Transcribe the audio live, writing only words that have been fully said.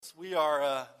We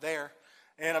are there,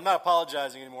 and I'm not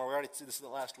apologizing anymore. We already did this in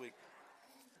the last week.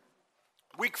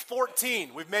 Week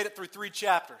 14, we've made it through 3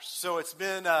 chapters, so it's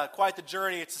been quite the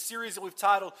journey. It's a series that we've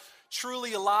titled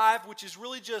Truly Alive, which is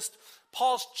really just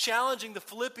Paul's challenging the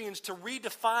Philippians to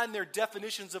redefine their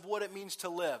definitions of what it means to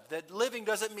live. That living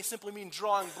doesn't simply mean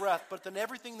drawing breath, but then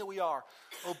everything that we are,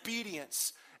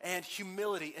 obedience and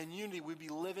humility and unity, we'd be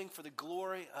living for the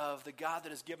glory of the God that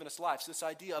has given us life. So this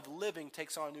idea of living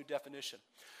takes on a new definition.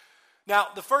 Now,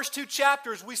 the first 2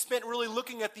 chapters, we spent really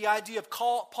looking at the idea of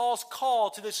Paul's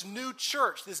call to this new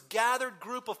church, this gathered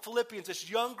group of Philippians, this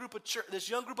young group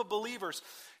of believers.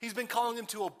 He's been calling them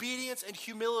to obedience and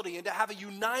humility and to have a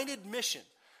united mission,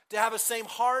 to have the same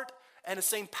heart and the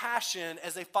same passion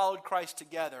as they followed Christ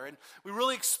together. And we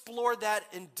really explored that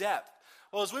in depth.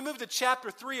 Well, as we moved to chapter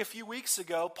 3 a few weeks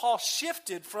ago, Paul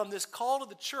shifted from this call to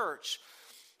the church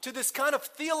to this kind of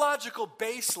theological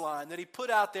baseline that he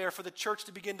put out there for the church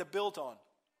to begin to build on.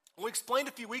 We explained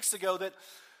a few weeks ago that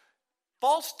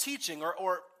false teaching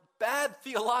or bad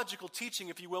theological teaching,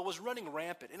 if you will, was running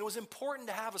rampant. And it was important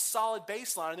to have a solid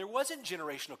baseline. And there wasn't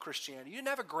generational Christianity. You didn't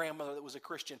have a grandmother that was a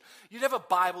Christian. You didn't have a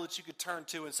Bible that you could turn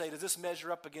to and say, does this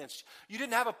measure up against you? You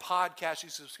didn't have a podcast you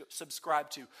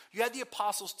subscribe to. You had the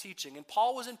apostles' teaching. And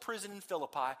Paul was in prison in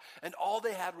Philippi, and all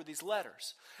they had were these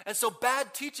letters. And so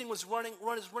bad teaching was running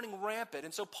rampant.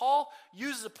 And so Paul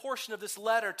uses a portion of this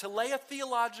letter to lay a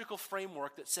theological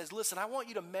framework that says, listen, I want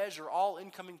you to measure all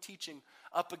incoming teaching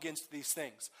up against these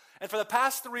things. And for the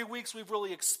past 3 weeks, we've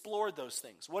really explored those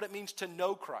things. What it means to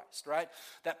know Christ, right?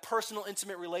 That personal,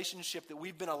 intimate relationship that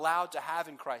we've been allowed to have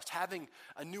in Christ. Having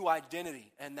a new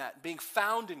identity, and that being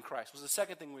found in Christ was the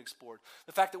second thing we explored.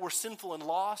 The fact that we're sinful and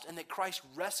lost, and that Christ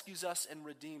rescues us and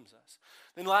redeems us.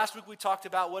 Then last week we talked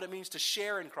about what it means to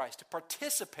share in Christ, to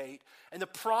participate in the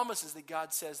promises that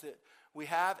God says that we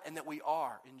have and that we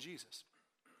are in Jesus.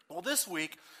 Well, this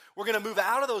week, we're going to move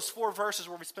out of those 4 verses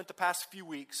where we spent the past few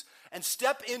weeks and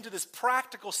step into this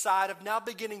practical side of now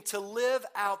beginning to live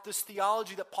out this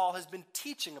theology that Paul has been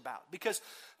teaching about. Because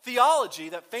theology,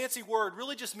 that fancy word,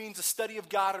 really just means the study of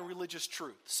God and religious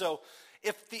truth. So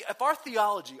if our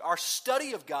theology, our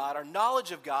study of God, our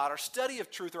knowledge of God, our study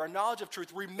of truth, or our knowledge of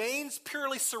truth remains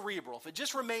purely cerebral, if it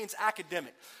just remains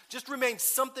academic, just remains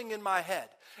something in my head,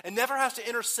 and never has to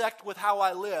intersect with how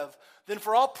I live, then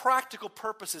for all practical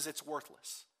purposes, it's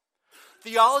worthless.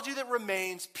 Theology that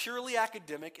remains purely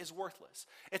academic is worthless.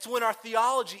 It's when our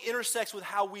theology intersects with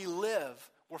how we live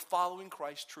where following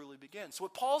Christ truly begins. So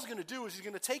what Paul's going to do is he's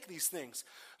going to take these things,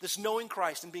 this knowing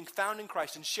Christ and being found in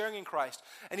Christ and sharing in Christ,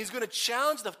 and he's going to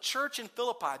challenge the church in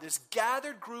Philippi, this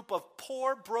gathered group of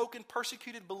poor, broken,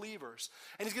 persecuted believers,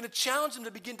 and he's going to challenge them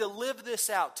to begin to live this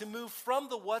out, to move from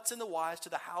the what's and the whys to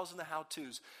the hows and the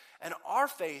how-tos. And our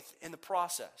faith in the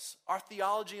process, our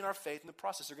theology and our faith in the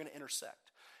process are going to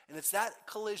intersect. And it's that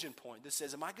collision point that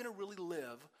says, am I going to really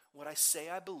live what I say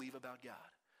I believe about God?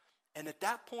 And at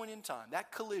that point in time,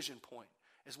 that collision point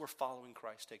is where following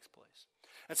Christ takes place.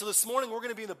 And so this morning, we're going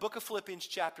to be in the book of Philippians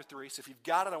chapter 3. So if you've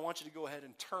got it, I want you to go ahead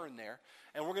and turn there.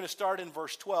 And we're going to start in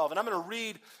verse 12. And I'm going to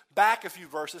read back a few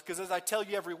verses because as I tell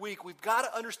you every week, we've got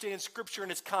to understand Scripture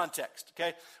in its context,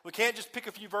 okay? We can't just pick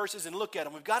a few verses and look at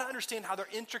them. We've got to understand how they're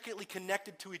intricately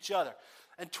connected to each other.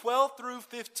 And 12 through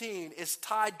 15 is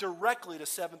tied directly to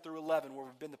 7 through 11, where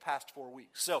we've been the past 4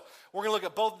 weeks. So we're going to look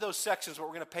at both of those sections, but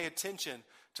we're going to pay attention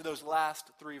to those last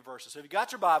 3 verses. So if you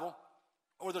got your Bible,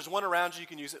 or there's one around you, you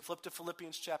can use it. Flip to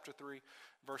Philippians chapter 3,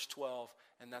 verse 12,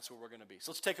 and that's where we're going to be.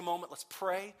 So let's take a moment, let's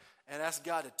pray, and ask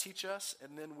God to teach us,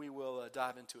 and then we will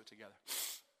dive into it together.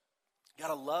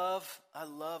 God, I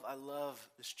love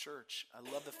this church.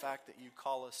 I love the fact that you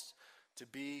call us to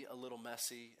be a little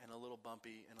messy and a little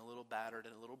bumpy and a little battered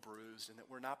and a little bruised, and that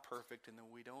we're not perfect and that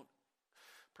we don't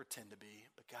pretend to be.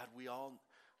 But God, we all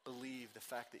believe the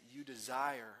fact that you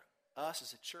desire us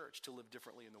as a church to live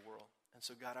differently in the world. And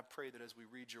so God, I pray that as we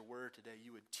read your word today,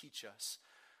 you would teach us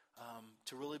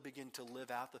to really begin to live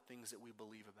out the things that we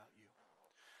believe about you.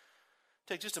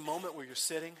 Take just a moment where you're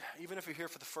sitting, even if you're here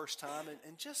for the first time,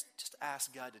 and just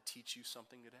ask God to teach you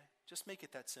something today. Just make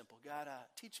it that simple. God,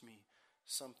 teach me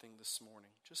something this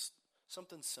morning. Just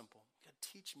something simple. God,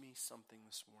 teach me something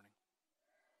this morning.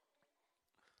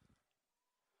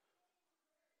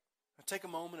 Now take a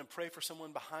moment and pray for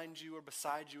someone behind you or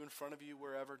beside you, in front of you,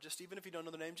 wherever. Just even if you don't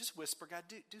know their name, just whisper, God,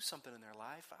 do something in their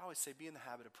life. I always say be in the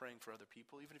habit of praying for other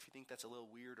people. Even if you think that's a little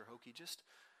weird or hokey, just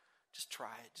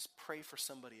try it. Just pray for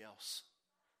somebody else.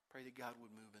 Pray that God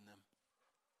would move in them.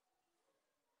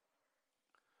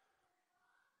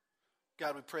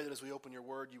 God, we pray that as we open your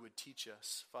word, you would teach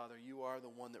us. Father, you are the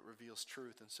one that reveals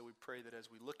truth. And so we pray that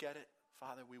as we look at it,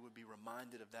 Father, we would be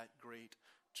reminded of that great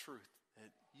truth,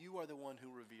 that you are the one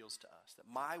who reveals to us, that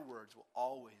my words will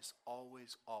always,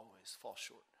 always, always fall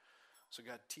short. So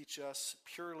God, teach us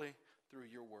purely through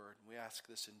your word. We ask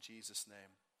this in Jesus'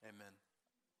 name. Amen.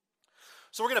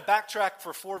 So we're going to backtrack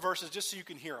for 4 verses just so you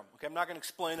can hear them. Okay, I'm not going to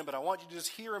explain them, but I want you to just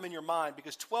hear them in your mind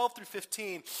because 12 through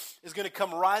 15 is going to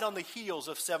come right on the heels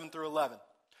of 7 through 11.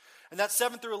 And that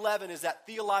 7 through 11 is that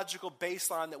theological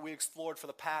baseline that we explored for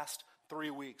the past 3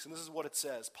 weeks. And this is what it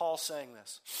says. Paul's saying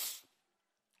this.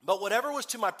 But whatever was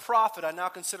to my profit, I now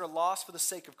consider loss for the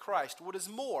sake of Christ. What is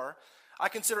more, I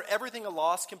consider everything a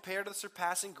loss compared to the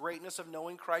surpassing greatness of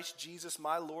knowing Christ Jesus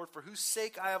my Lord, for whose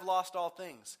sake I have lost all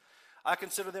things. I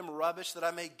consider them rubbish that I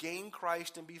may gain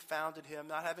Christ and be found in him,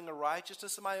 not having a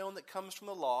righteousness of my own that comes from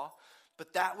the law,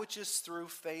 but that which is through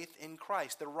faith in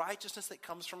Christ, the righteousness that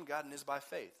comes from God and is by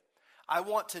faith. I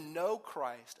want to know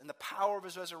Christ and the power of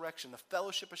his resurrection, the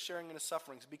fellowship of sharing in his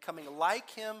sufferings, becoming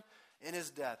like him in his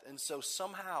death, and so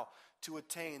somehow to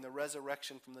attain the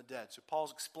resurrection from the dead. So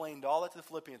Paul's explained all that to the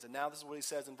Philippians, and now this is what he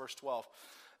says in verse 12.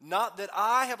 Not that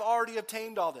I have already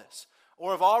obtained all this,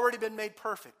 or have already been made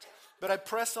perfect, but I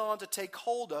press on to take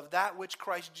hold of that which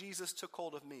Christ Jesus took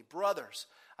hold of me. Brothers,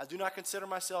 I do not consider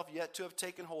myself yet to have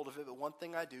taken hold of it, but one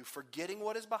thing I do, forgetting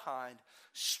what is behind,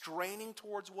 straining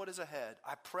towards what is ahead,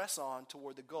 I press on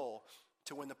toward the goal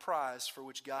to win the prize for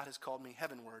which God has called me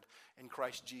heavenward in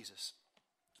Christ Jesus.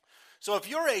 So if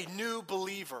you're a new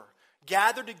believer,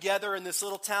 gathered together in this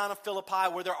little town of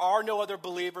Philippi where there are no other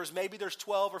believers, maybe there's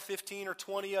 12 or 15 or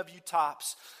 20 of you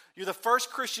tops, you're the first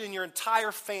Christian in your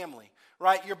entire family,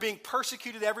 right? You're being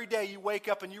persecuted every day. You wake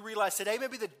up and you realize today may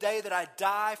be the day that I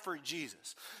die for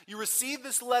Jesus. You receive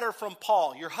this letter from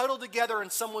Paul. You're huddled together in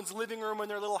someone's living room in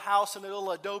their little house in their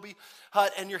little adobe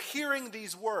hut, and you're hearing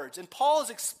these words. And Paul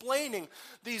is explaining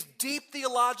these deep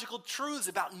theological truths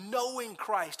about knowing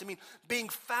Christ. I mean, being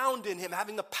found in him,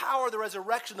 having the power of the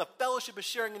resurrection, the fellowship of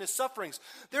sharing in his sufferings.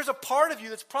 There's a part of you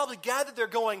that's probably gathered there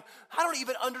going, I don't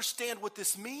even understand what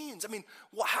this means. I mean,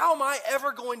 how am I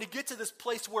ever going to get to this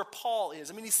place where Paul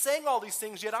is? I mean, he's saying all these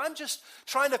things, yet I'm just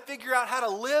trying to figure out how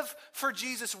to live for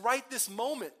Jesus right this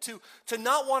moment, to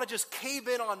not want to just cave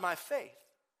in on my faith,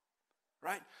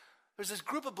 right? There's this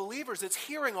group of believers that's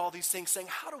hearing all these things saying,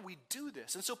 how do we do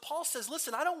this? And so Paul says,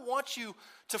 listen, I don't want you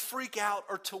to freak out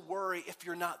or to worry if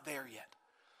you're not there yet.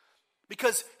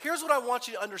 Because here's what I want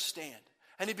you to understand.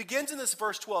 And he begins in this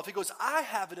verse 12. He goes, I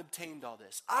haven't obtained all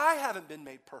this. I haven't been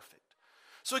made perfect.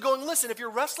 So he's going, listen, if you're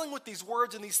wrestling with these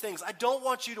words and these things, I don't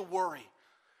want you to worry.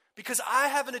 Because I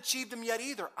haven't achieved them yet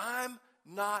either. I'm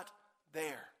not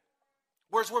there.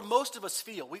 Whereas where most of us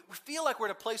feel, we feel like we're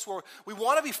at a place where we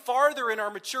want to be farther in our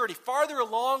maturity, farther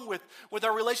along with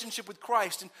our relationship with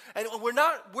Christ. And we're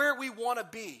not where we want to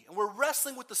be. And we're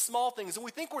wrestling with the small things. And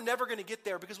we think we're never going to get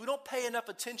there because we don't pay enough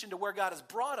attention to where God has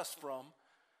brought us from.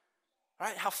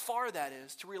 Right? How far that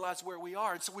is to realize where we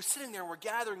are. And so we're sitting there and we're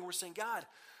gathering and we're saying, God,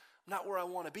 I'm not where I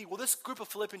want to be. Well, this group of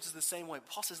Philippians is the same way.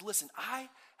 Paul says, listen, I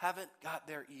haven't got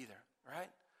there either. Right?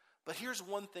 But here's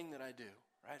one thing that I do.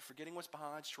 Right? Forgetting what's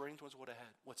behind, straining towards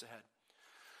what's ahead.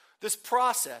 This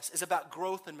process is about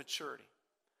growth and maturity.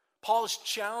 Paul is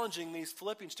challenging these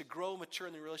Philippians to grow and mature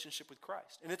in their relationship with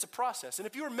Christ. And it's a process. And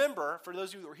if you remember, for those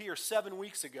of you that were here 7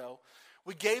 weeks ago,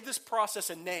 we gave this process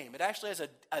a name. It actually has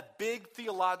a big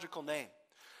theological name.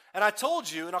 And I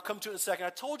told you, and I'll come to it in a second,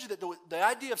 I told you that the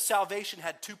idea of salvation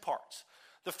had 2 parts.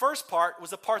 The first part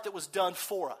was the part that was done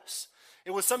for us. It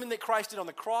was something that Christ did on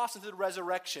the cross and through the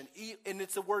resurrection. And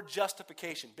it's the word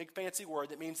justification, big fancy word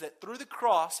that means that through the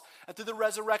cross and through the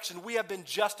resurrection, we have been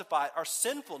justified. Our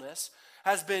sinfulness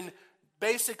has been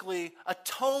basically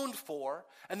atoned for,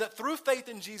 and that through faith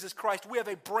in Jesus Christ, we have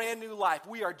a brand new life.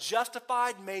 We are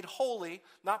justified, made holy,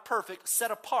 not perfect,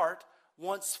 set apart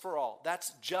once for all.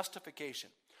 That's justification.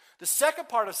 The second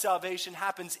part of salvation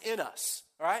happens in us,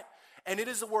 all right? And it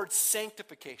is the word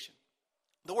sanctification.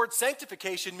 The word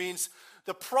sanctification means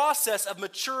the process of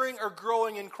maturing or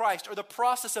growing in Christ, or the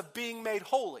process of being made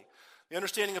holy. The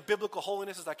understanding of biblical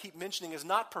holiness, as I keep mentioning, is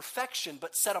not perfection,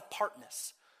 but set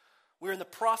apartness. We're in the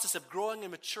process of growing and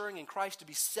maturing in Christ to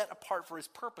be set apart for his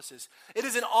purposes. It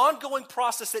is an ongoing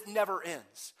process that never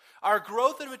ends. Our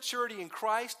growth and maturity in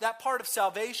Christ, that part of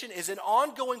salvation, is an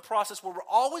ongoing process where we're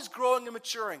always growing and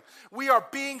maturing. We are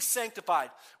being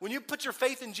sanctified. When you put your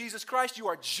faith in Jesus Christ, you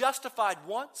are justified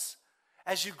once.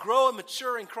 As you grow and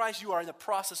mature in Christ, you are in the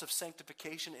process of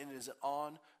sanctification, and it is an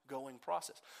ongoing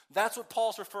process. That's what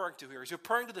Paul's referring to here. He's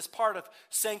referring to this part of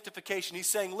sanctification. He's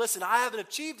saying, listen, I haven't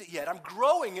achieved it yet. I'm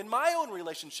growing in my own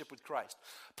relationship with Christ.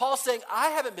 Paul's saying, I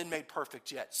haven't been made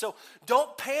perfect yet. So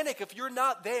don't panic if you're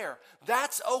not there.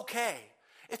 That's okay.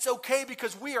 It's okay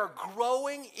because we are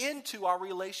growing into our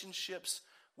relationships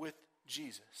with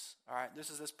Jesus. All right, this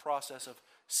is this process of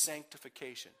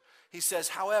sanctification. He says,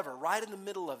 however, right in the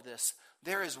middle of this,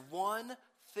 there is one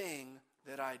thing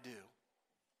that I do.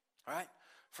 All right?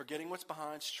 Forgetting what's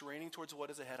behind, straining towards what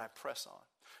is ahead, I press on.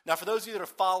 Now, for those of you that are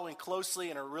following closely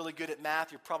and are really good at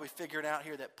math, you're probably figuring out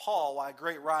here that Paul, while a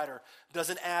great writer,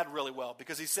 doesn't add really well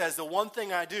because he says, the one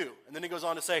thing I do. And then he goes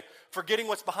on to say, forgetting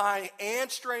what's behind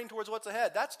and straining towards what's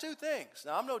ahead. That's two things.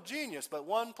 Now, I'm no genius, but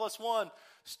 1 + 1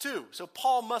 is 2. So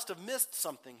Paul must have missed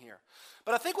something here.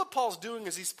 But I think what Paul's doing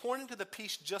is he's pointing to the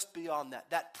piece just beyond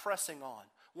that pressing on.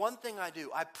 One thing I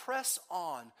do, I press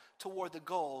on toward the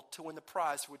goal to win the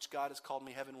prize for which God has called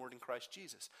me heavenward in Christ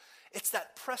Jesus. It's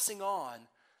that pressing on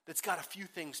that's got a few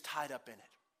things tied up in it.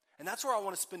 And that's where I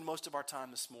want to spend most of our time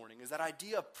this morning, is that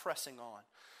idea of pressing on.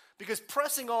 Because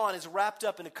pressing on is wrapped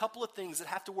up in a couple of things that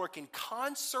have to work in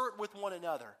concert with one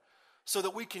another so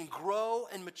that we can grow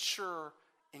and mature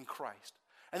in Christ.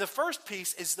 And the first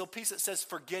piece is the piece that says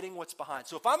forgetting what's behind.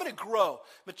 So if I'm going to grow,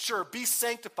 mature, be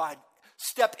sanctified,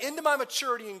 step into my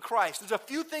maturity in Christ, there's a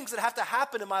few things that have to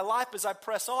happen in my life as I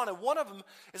press on, and one of them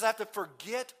is I have to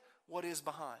forget what is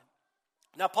behind.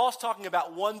 Now, Paul's talking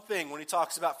about one thing when he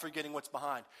talks about forgetting what's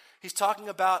behind. He's talking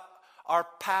about our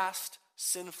past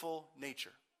sinful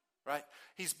nature, right?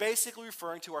 He's basically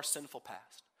referring to our sinful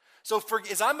past. So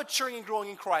as I'm maturing and growing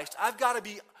in Christ, I've got to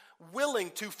be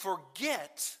willing to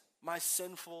forget my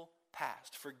sinful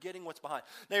past, forgetting what's behind.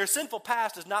 Now, your sinful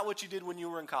past is not what you did when you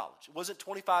were in college. It wasn't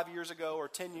 25 years ago or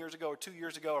 10 years ago or 2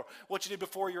 years ago or what you did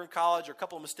before you were in college or a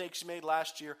couple of mistakes you made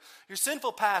last year. Your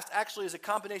sinful past actually is a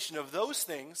combination of those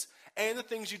things and the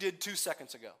things you did 2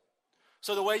 seconds ago.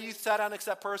 So the way you sat down next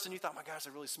to that person, you thought, my gosh, I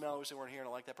really smell, I wish they weren't here, and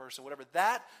I like that person, whatever.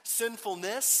 That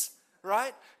sinfulness,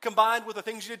 right, combined with the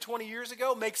things you did 20 years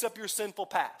ago, makes up your sinful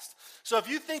past. So if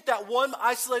you think that one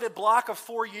isolated block of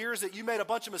 4 years that you made a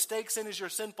bunch of mistakes in is your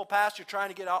sinful past, you're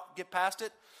trying to get past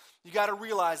it, you got to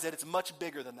realize that it's much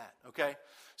bigger than that, okay?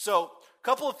 So a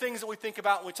couple of things that we think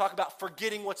about when we talk about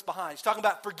forgetting what's behind. He's talking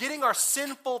about forgetting our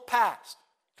sinful past,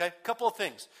 okay? A couple of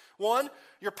things. One,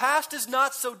 your past is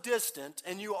not so distant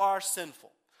and you are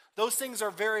sinful. Those things are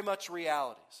very much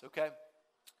realities, okay?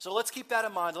 So let's keep that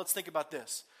in mind. Let's think about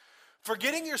this.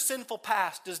 Forgetting your sinful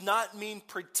past does not mean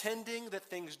pretending that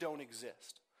things don't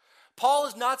exist. Paul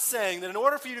is not saying that in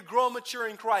order for you to grow and mature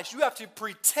in Christ, you have to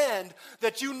pretend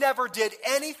that you never did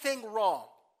anything wrong,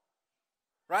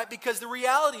 right? Because the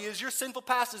reality is your sinful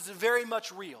past is very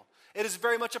much real. It is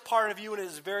very much a part of you, and it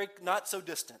is very not so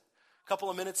distant. A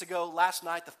couple of minutes ago, last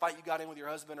night, the fight you got in with your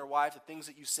husband or wife, the things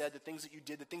that you said, the things that you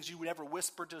did, the things you never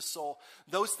whispered to a soul,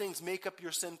 those things make up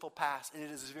your sinful past, and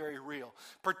it is very real.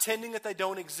 Pretending that they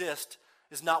don't exist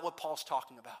is not what Paul's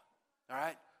talking about, all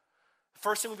right? The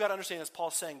first thing we've got to understand is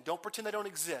Paul's saying, don't pretend they don't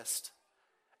exist,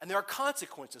 and there are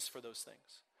consequences for those things.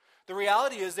 The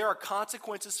reality is there are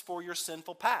consequences for your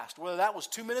sinful past. Whether that was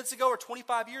 2 minutes ago or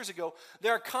 25 years ago,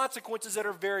 there are consequences that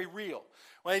are very real.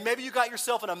 Well, maybe you got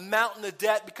yourself in a mountain of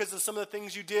debt because of some of the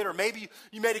things you did, or maybe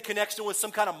you made a connection with some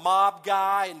kind of mob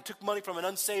guy and took money from an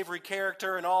unsavory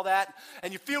character and all that,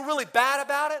 and you feel really bad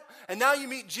about it, and now you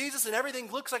meet Jesus and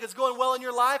everything looks like it's going well in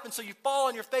your life, and so you fall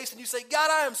on your face and you say, God,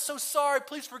 I am so sorry,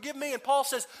 please forgive me. And Paul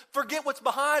says, forget what's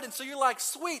behind, and so you're like,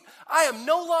 sweet, I am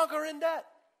no longer in debt.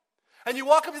 And you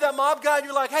walk up to that mob guy and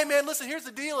you're like, hey man, listen, here's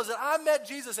the deal is that I met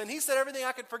Jesus and he said everything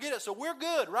I could forget it, so we're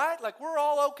good, right? Like we're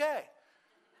all okay.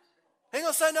 He's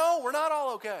going to say, no, we're not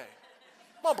all okay.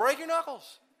 Come on, break your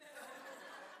knuckles.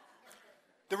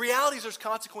 The reality is there's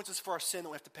consequences for our sin that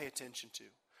we have to pay attention to.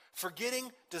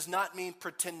 Forgetting does not mean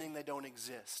pretending they don't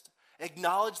exist.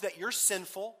 Acknowledge that you're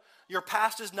sinful, your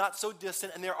past is not so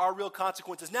distant, and there are real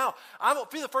consequences. Now, I'll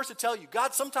be the first to tell you,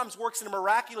 God sometimes works in a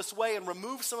miraculous way and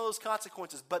removes some of those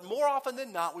consequences, but more often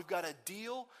than not, we've got to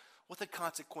deal with the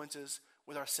consequences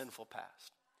with our sinful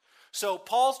past. So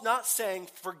Paul's not saying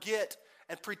forget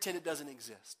and pretend it doesn't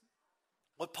exist.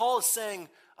 What Paul is saying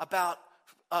about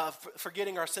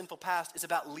forgetting our sinful past is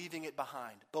about leaving it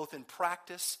behind, both in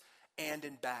practice and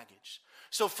in baggage.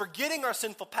 So forgetting our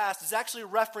sinful past is actually a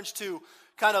reference to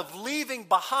kind of leaving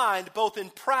behind both in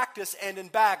practice and in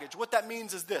baggage. What that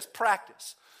means is this,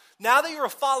 practice. Now that you're a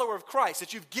follower of Christ,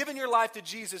 that you've given your life to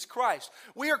Jesus Christ,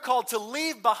 we are called to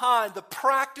leave behind the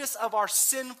practice of our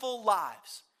sinful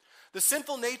lives. The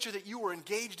sinful nature that you were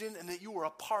engaged in and that you were a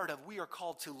part of, we are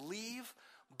called to leave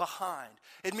behind.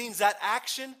 It means that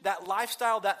action, that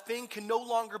lifestyle, that thing can no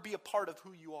longer be a part of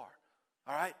who you are.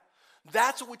 All right?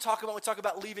 That's what we talk about when we talk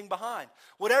about leaving behind.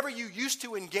 Whatever you used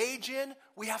to engage in,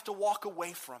 we have to walk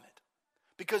away from it.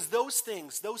 Because those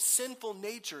things, those sinful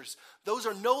natures, those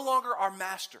are no longer our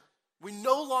master. We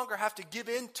no longer have to give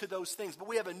in to those things, but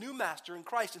we have a new master in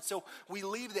Christ. And so we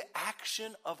leave the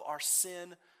action of our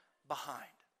sin behind.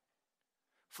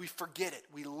 If we forget it,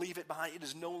 we leave it behind. It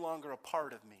is no longer a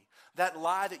part of me. That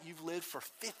lie that you've lived for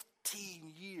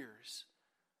 15 years,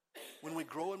 when we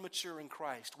grow and mature in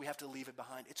Christ, we have to leave it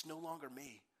behind. It's no longer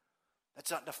me.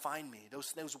 That's not define me.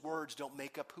 Those words don't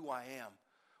make up who I am.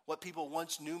 What people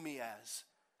once knew me as,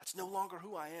 that's no longer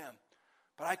who I am.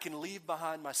 But I can leave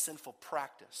behind my sinful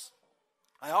practice.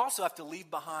 I also have to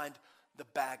leave behind the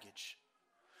baggage.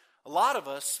 For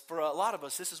a lot of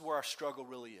us, this is where our struggle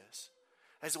really is.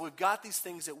 As we've got these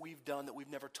things that we've done that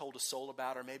we've never told a soul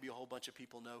about, or maybe a whole bunch of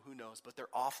people know, who knows, but they're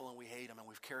awful and we hate them, and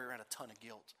we've carried around a ton of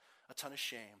guilt, a ton of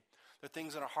shame. There are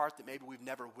things in our heart that maybe we've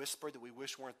never whispered, that we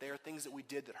wish weren't there, things that we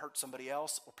did that hurt somebody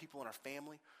else or people in our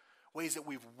family, ways that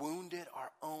we've wounded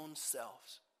our own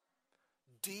selves.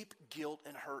 Deep guilt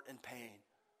and hurt and pain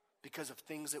because of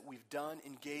things that we've done,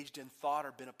 engaged in, thought,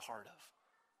 or been a part of.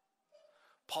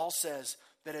 Paul says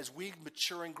that as we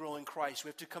mature and grow in Christ, we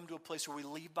have to come to a place where we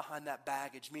leave behind that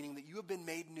baggage, meaning that you have been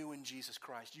made new in Jesus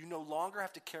Christ. You no longer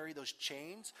have to carry those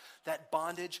chains, that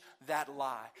bondage, that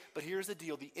lie. But here's the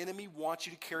deal. The enemy wants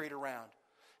you to carry it around.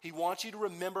 He wants you to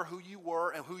remember who you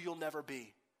were and who you'll never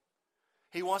be.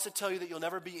 He wants to tell you that you'll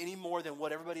never be any more than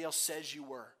what everybody else says you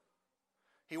were.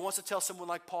 He wants to tell someone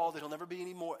like Paul that he'll never be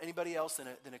anybody else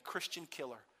than a Christian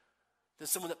killer, than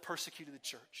someone that persecuted the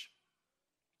church.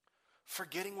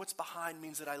 Forgetting what's behind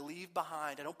means that I leave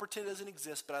behind. I don't pretend it doesn't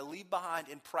exist, but I leave behind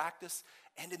in practice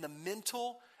and in the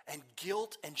mental and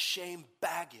guilt and shame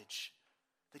baggage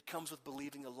that comes with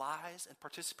believing the lies and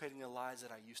participating in the lies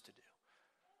that I used to do.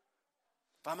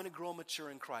 If I'm going to grow and mature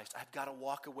in Christ, I've got to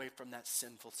walk away from that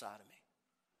sinful side of me.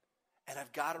 And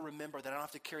I've got to remember that I don't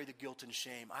have to carry the guilt and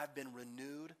shame. I've been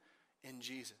renewed in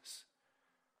Jesus.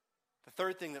 The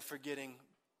third thing that forgetting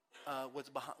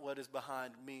what is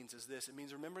behind means is this. It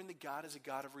means remembering that God is a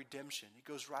God of redemption. It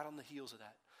goes right on the heels of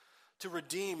that. To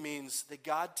redeem means that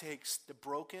God takes the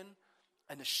broken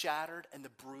and the shattered and the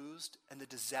bruised and the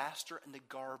disaster and the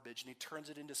garbage, and he turns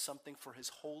it into something for his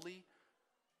holy,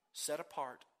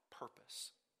 set-apart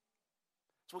purpose.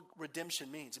 That's what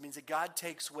redemption means. It means that God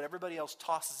takes what everybody else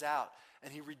tosses out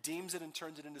and he redeems it and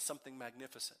turns it into something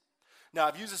magnificent. Now,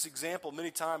 I've used this example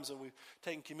many times when we've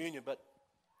taken communion, but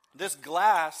this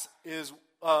glass is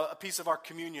a piece of our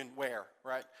communion ware,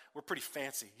 right? We're pretty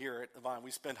fancy here at the Vine.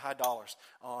 We spend high dollars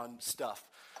on stuff.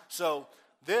 So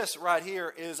this right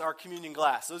here is our communion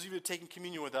glass. Those of you who have taken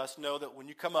communion with us know that when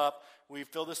you come up, we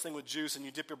fill this thing with juice and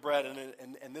you dip your bread in it,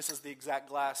 and this is the exact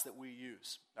glass that we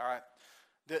use, all right?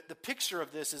 The picture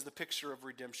of this is the picture of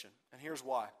redemption, and here's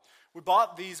why. We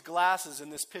bought these glasses in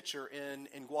this picture in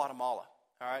Guatemala,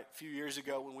 all right? A few years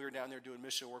ago when we were down there doing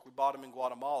mission work, we bought them in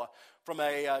Guatemala from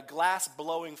a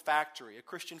glass-blowing factory. A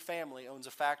Christian family owns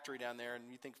a factory down there,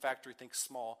 and you think factory, think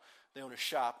small. They own a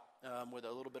shop with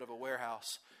a little bit of a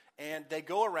warehouse, and they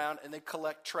go around and they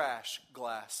collect trash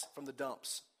glass from the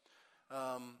dumps.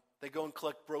 They go and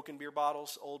collect broken beer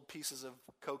bottles, old pieces of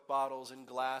Coke bottles and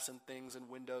glass and things and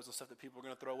windows and stuff that people are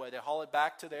going to throw away. They haul it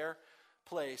back to their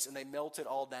place and they melt it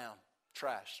all down.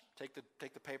 Trash. Take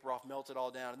the paper off, melt it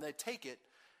all down. And they take it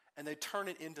and they turn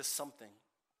it into something.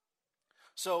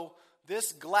 So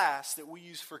this glass that we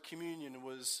use for communion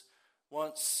was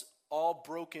once all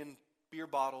broken beer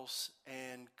bottles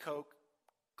and Coke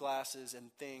glasses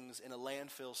and things in a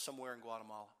landfill somewhere in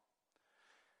Guatemala.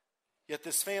 Yet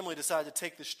this family decided to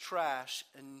take this trash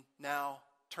and now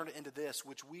turn it into this,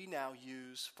 which we now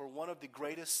use for one of the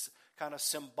greatest kind of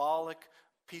symbolic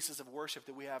pieces of worship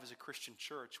that we have as a Christian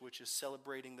church, which is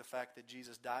celebrating the fact that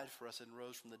Jesus died for us and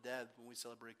rose from the dead when we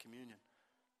celebrate communion.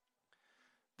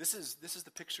 This is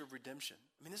the picture of redemption.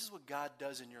 I mean, this is what God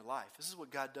does in your life. This is what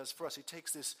God does for us. He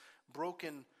takes this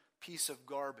broken piece of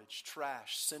garbage,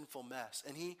 trash, sinful mess,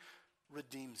 and he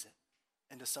redeems it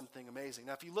into something amazing.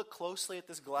 Now, if you look closely at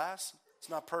this glass, it's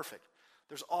not perfect.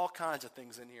 There's all kinds of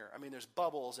things in here. I mean, there's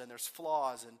bubbles and there's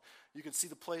flaws, and you can see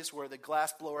the place where the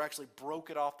glass blower actually broke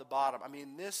it off the bottom. I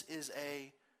mean, this is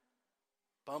a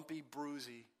bumpy,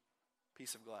 bruisey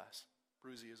piece of glass.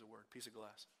 Bruisey is a word, piece of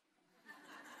glass.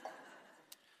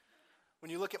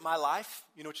 When you look at my life,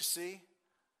 you know what you see?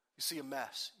 You see a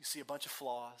mess. You see a bunch of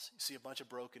flaws. You see a bunch of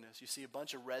brokenness. You see a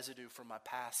bunch of residue from my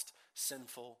past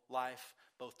sinful life,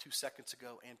 both 2 seconds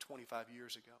ago and 25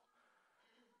 years ago.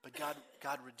 But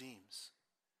God redeems.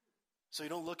 So you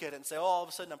don't look at it and say, oh, all of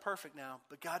a sudden I'm perfect now.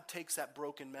 But God takes that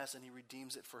broken mess and he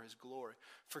redeems it for his glory.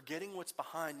 Forgetting what's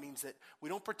behind means that we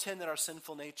don't pretend that our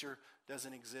sinful nature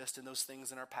doesn't exist and those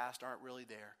things in our past aren't really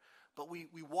there. But we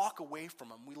walk away from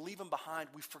them. We leave them behind.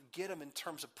 We forget them in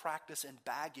terms of practice and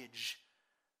baggage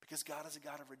because God is a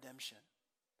God of redemption.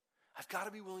 I've got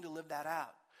to be willing to live that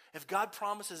out. If God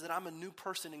promises that I'm a new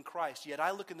person in Christ, yet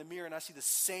I look in the mirror and I see the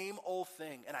same old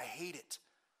thing and I hate it,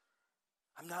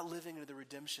 I'm not living into the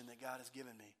redemption that God has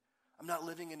given me. I'm not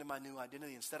living into my new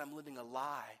identity. Instead, I'm living a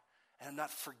lie, and I'm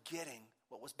not forgetting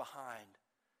what was behind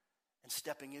and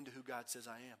stepping into who God says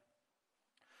I am.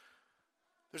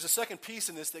 There's a second piece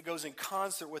in this that goes in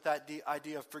concert with that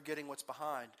idea of forgetting what's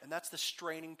behind, and that's the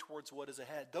straining towards what is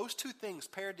ahead. Those two things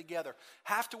paired together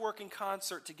have to work in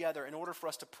concert together in order for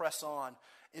us to press on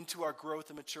into our growth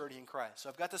and maturity in Christ. So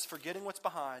I've got this forgetting what's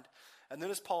behind, and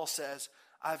then as Paul says,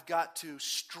 I've got to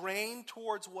strain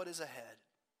towards what is ahead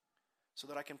so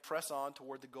that I can press on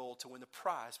toward the goal to win the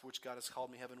prize for which God has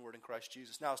called me heavenward in Christ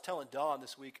Jesus. Now, I was telling Don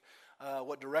this week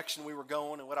what direction we were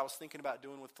going and what I was thinking about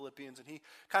doing with Philippians, and he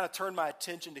kind of turned my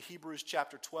attention to Hebrews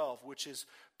chapter 12, which is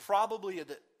probably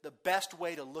the best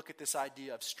way to look at this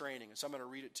idea of straining. And so I'm going to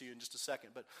read it to you in just a second,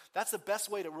 but that's the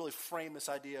best way to really frame this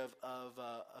idea of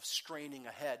straining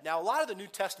ahead. Now, a lot of the New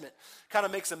Testament kind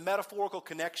of makes a metaphorical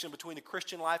connection between the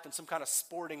Christian life and some kind of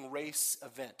sporting race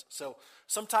event. So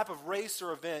some type of race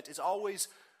or event is always,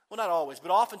 well, not always,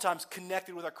 but oftentimes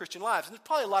connected with our Christian lives. And there's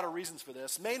probably a lot of reasons for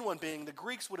this. Main one being the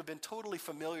Greeks would have been totally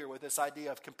familiar with this idea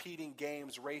of competing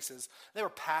games, races. They were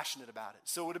passionate about it.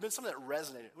 So it would have been something that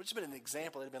resonated. It would have been an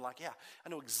example. They'd have been like, yeah, I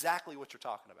know exactly what you're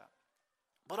talking about.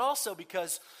 But also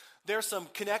because there's some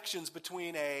connections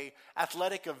between a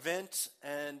athletic event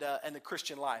and the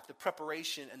Christian life, the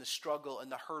preparation and the struggle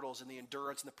and the hurdles and the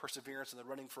endurance and the perseverance and the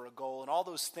running for a goal and all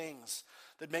those things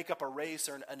that make up a race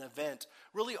or an event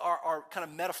really are kind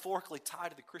of metaphorically tied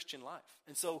to the Christian life.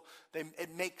 And so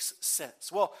it makes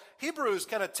sense. Well, Hebrews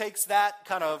kind of takes that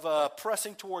kind of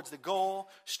pressing towards the goal,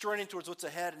 straining towards what's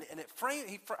ahead, and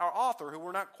our author, who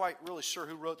we're not quite really sure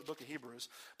who wrote the book of Hebrews,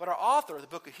 but our author of the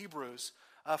book of Hebrews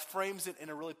frames it in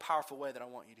a really powerful way that I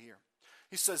want you to hear.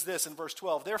 He says this in verse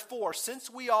 12, "Therefore, since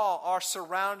we all are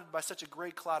surrounded by such a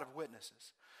great cloud of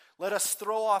witnesses, let us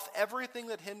throw off everything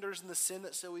that hinders and the sin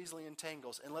that so easily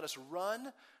entangles, and let us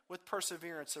run with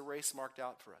perseverance the race marked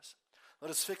out for us.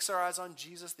 Let us fix our eyes on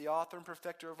Jesus, the author and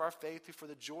perfecter of our faith, who for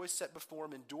the joy set before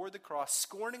him endured the cross,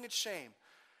 scorning its shame,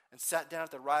 and sat down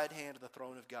at the right hand of the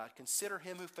throne of God. Consider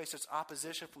him who faces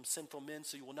opposition from sinful men,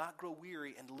 so you will not grow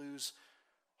weary and lose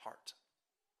heart."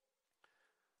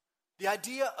 The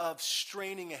idea of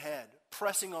straining ahead,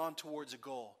 pressing on towards a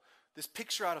goal, this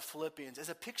picture out of Philippians is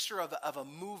a picture of a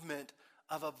movement,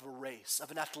 of a race,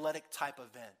 of an athletic type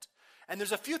event. And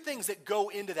there's a few things that go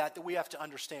into that we have to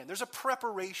understand. There's a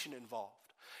preparation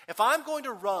involved. If I'm going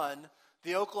to run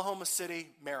the Oklahoma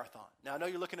City Marathon. Now, I know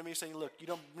you're looking at me saying, look,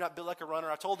 you're not built like a runner.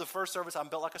 I told the first service I'm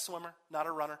built like a swimmer, not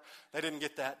a runner. They didn't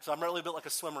get that. So I'm not really built like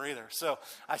a swimmer either. So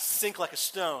I sink like a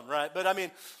stone, right? But I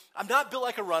mean, I'm not built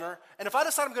like a runner. And if I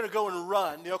decide I'm going to go and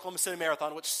run the Oklahoma City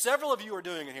Marathon, which several of you are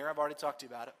doing in here, I've already talked to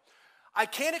you about it, I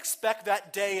can't expect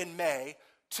that day in May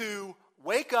to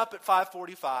wake up at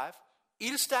 5:45,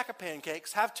 eat a stack of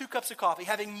pancakes, have 2 cups of coffee,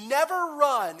 having never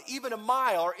run even a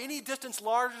mile or any distance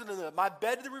larger than my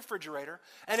bed to the refrigerator,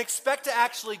 and expect to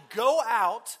actually go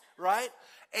out, right,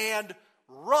 and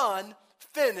run,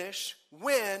 finish,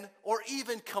 win, or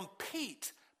even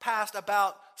compete past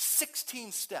about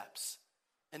 16 steps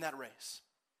in that race.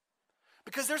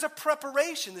 Because there's a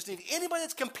preparation that's needed. Anybody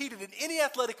that's competed in any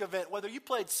athletic event, whether you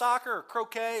played soccer or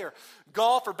croquet or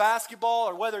golf or basketball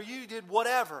or whether you did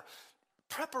whatever,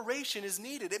 preparation is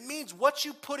needed. It means what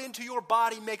you put into your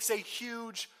body makes a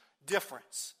huge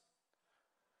difference.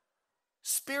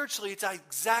 Spiritually, it's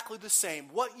exactly the same.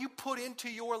 What you put into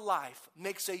your life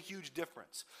makes a huge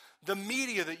difference. The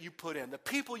media that you put in, the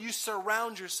people you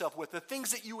surround yourself with, the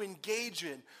things that you engage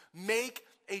in make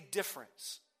a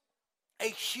difference. A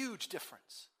huge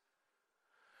difference.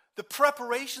 The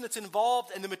preparation that's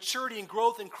involved and the maturity and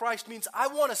growth in Christ means I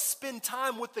want to spend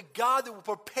time with the God that will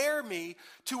prepare me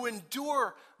to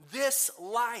endure this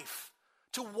life,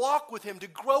 to walk with him, to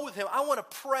grow with him. I want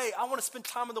to pray. I want to spend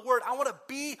time in the Word. I want to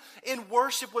be in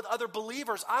worship with other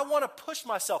believers. I want to push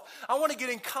myself. I want to get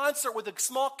in concert with a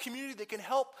small community that can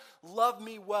help love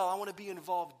me well. I want to be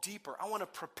involved deeper. I want to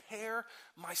prepare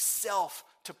myself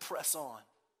to press on.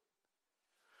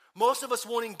 Most of us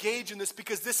won't engage in this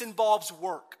because this involves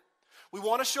work. We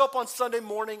want to show up on Sunday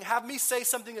morning, have me say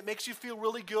something that makes you feel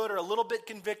really good or a little bit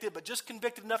convicted, but just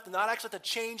convicted enough to not actually have to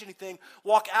change anything,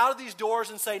 walk out of these doors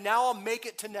and say, now I'll make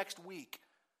it to next week.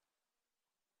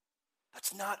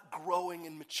 That's not growing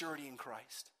in maturity in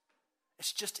Christ.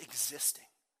 It's just existing.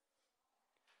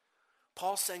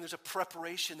 Paul's saying there's a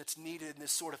preparation that's needed in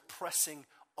this sort of pressing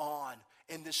on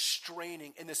in this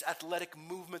straining, in this athletic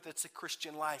movement that's a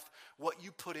Christian life, what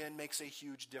you put in makes a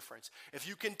huge difference. If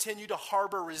you continue to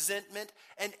harbor resentment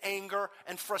and anger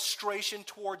and frustration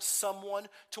towards someone,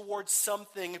 towards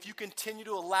something, if you continue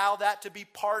to allow that to be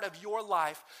part of your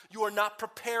life, you are not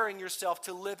preparing yourself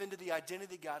to live into the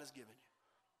identity God has given you.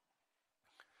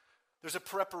 There's a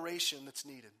preparation that's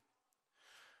needed.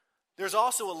 There's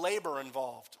also a labor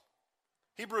involved.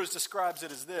 Hebrews describes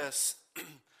it as this,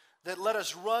 that let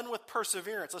us run with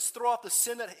perseverance. Let's throw off the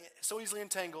sin that so easily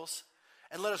entangles,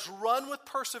 and let us run with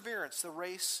perseverance the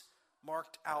race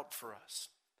marked out for us.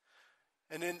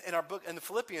 And in our book, in the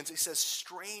Philippians, it says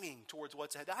straining towards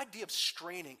what's ahead. The idea of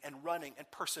straining and running and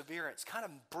perseverance kind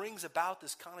of brings about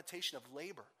this connotation of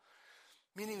labor.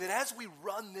 Meaning that as we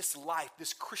run this life,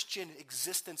 this Christian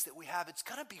existence that we have, it's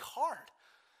going to be hard.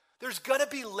 There's going to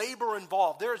be labor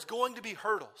involved. There's going to be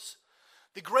hurdles.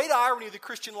 The great irony of the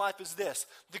Christian life is this.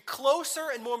 The closer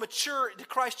and more mature to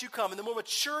Christ you come, and the more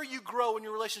mature you grow in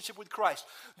your relationship with Christ,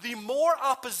 the more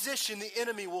opposition the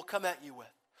enemy will come at you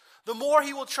with. The more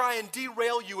he will try and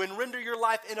derail you and render your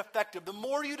life ineffective. The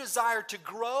more you desire to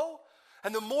grow,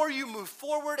 and the more you move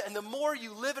forward, and the more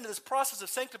you live into this process of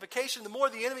sanctification, the more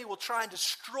the enemy will try and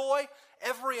destroy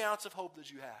every ounce of hope that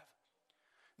you have.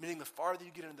 Meaning the farther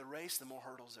you get into the race, the more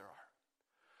hurdles there are.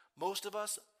 Most of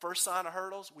us, first sign of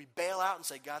hurdles, we bail out and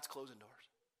say, God's closing doors.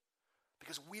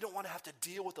 Because we don't want to have to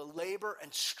deal with the labor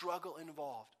and struggle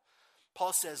involved.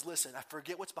 Paul says, listen, I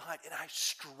forget what's behind and I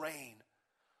strain.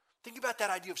 Think about that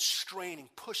idea of straining,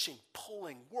 pushing,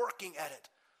 pulling, working at it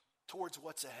towards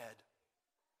what's ahead.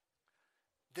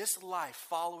 This life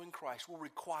following Christ will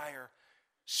require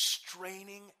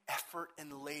straining effort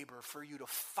and labor for you to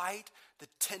fight the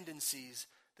tendencies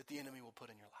that the enemy will put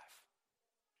in your life.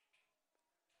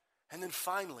 And then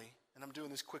finally, and I'm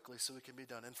doing this quickly so it can be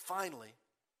done, and finally,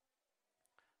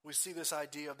 we see this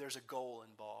idea of there's a goal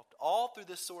involved. All through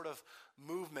this sort of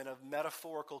movement of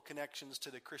metaphorical connections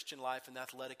to the Christian life and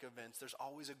athletic events, there's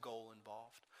always a goal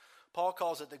involved. Paul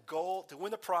calls it the goal, to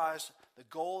win the prize, the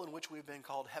goal in which we've been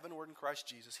called heavenward in Christ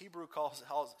Jesus. Hebrew calls it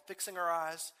fixing our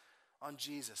eyes on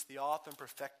Jesus, the author and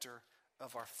perfecter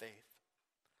of our faith.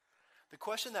 The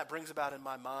question that brings about in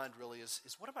my mind really is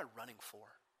what am I running for?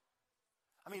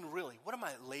 I mean, really, what am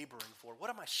I laboring for?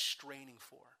 What am I straining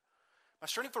for? Am I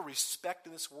straining for respect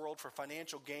in this world, for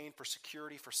financial gain, for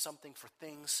security, for something, for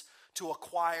things to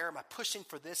acquire? Am I pushing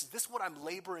for this? Is this what I'm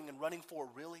laboring and running for,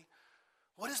 really?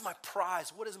 What is my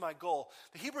prize? What is my goal?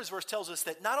 The Hebrews verse tells us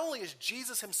that not only is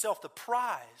Jesus himself the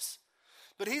prize,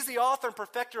 but he's the author and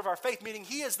perfecter of our faith, meaning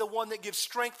he is the one that gives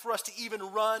strength for us to even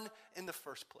run in the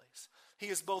first place. He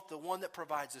is both the one that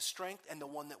provides the strength and the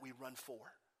one that we run for.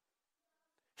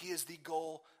 He is the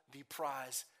goal, the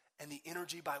prize, and the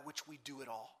energy by which we do it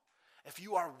all. If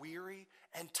you are weary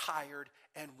and tired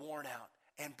and worn out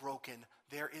and broken,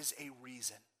 there is a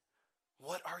reason.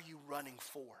 What are you running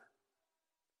for?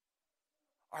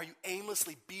 Are you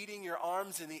aimlessly beating your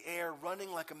arms in the air,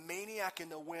 running like a maniac in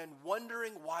the wind,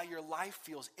 wondering why your life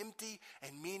feels empty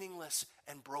and meaningless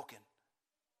and broken?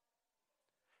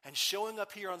 And showing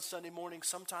up here on Sunday morning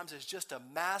sometimes is just a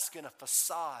mask and a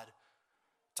facade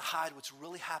to hide what's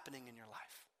really happening in your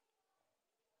life.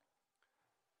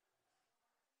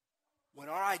 When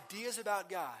our ideas about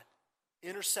God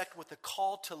intersect with the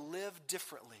call to live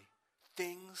differently,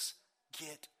 things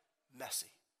get messy.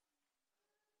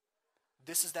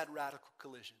 This is that radical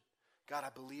collision. God, I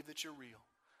believe that you're real.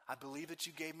 I believe that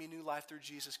you gave me new life through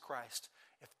Jesus Christ.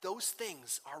 If those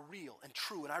things are real and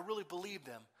true, and I really believe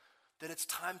them, then it's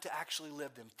time to actually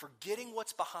live them. Forgetting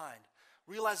what's behind.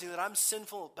 Realizing that I'm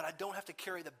sinful, but I don't have to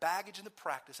carry the baggage and the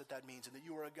practice that means, and that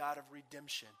you are a God of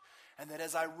redemption. And that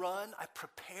as I run, I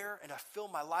prepare and I fill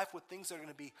my life with things that are going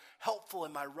to be helpful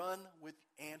in my run with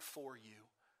and for you.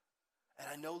 And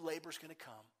I know labor's going to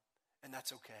come, and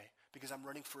that's okay, because I'm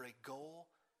running for a goal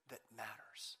that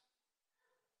matters.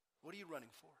 What are you running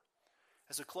for?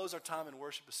 As we close our time in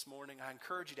worship this morning, I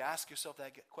encourage you to ask yourself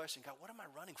that question. God, what am I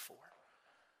running for?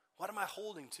 What am I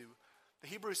holding to? The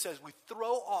Hebrew says we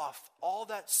throw off all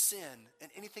that sin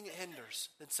and anything it hinders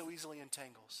that so easily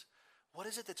entangles. What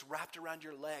is it that's wrapped around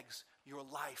your legs, your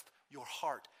life, your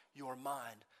heart, your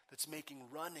mind that's making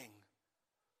running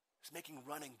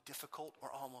difficult or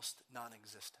almost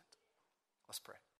non-existent? Let's pray.